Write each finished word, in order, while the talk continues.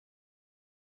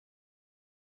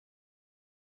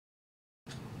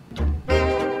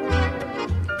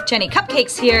Jennie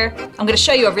Cupcakes here. I'm going to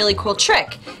show you a really cool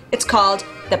trick. It's called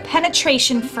the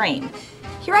penetration frame.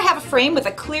 Here I have a frame with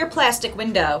a clear plastic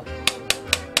window.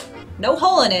 No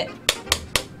hole in it.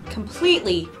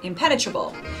 Completely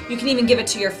impenetrable. You can even give it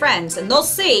to your friends and they'll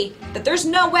see that there's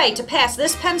no way to pass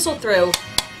this pencil through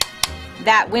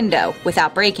that window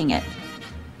without breaking it.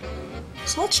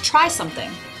 So let's try something.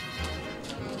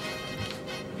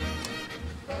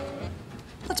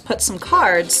 Let's put some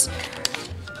cards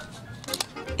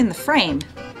in the frame.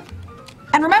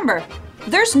 And remember,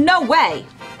 there's no way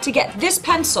to get this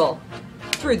pencil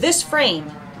through this frame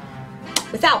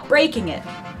without breaking it.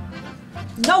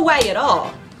 No way at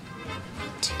all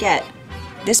to get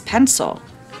this pencil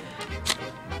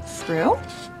through.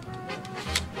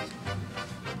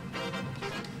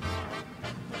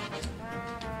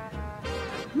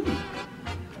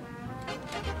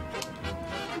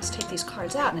 Let's take these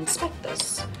cards out and inspect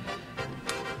this.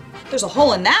 There's a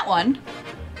hole in that one.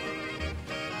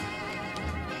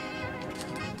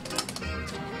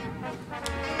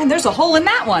 And there's a hole in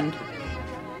that one.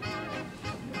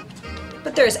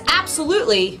 But there's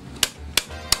absolutely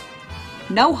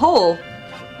no hole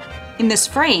in this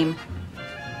frame,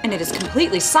 and it is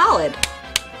completely solid.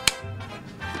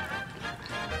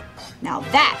 Now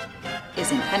that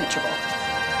is impenetrable.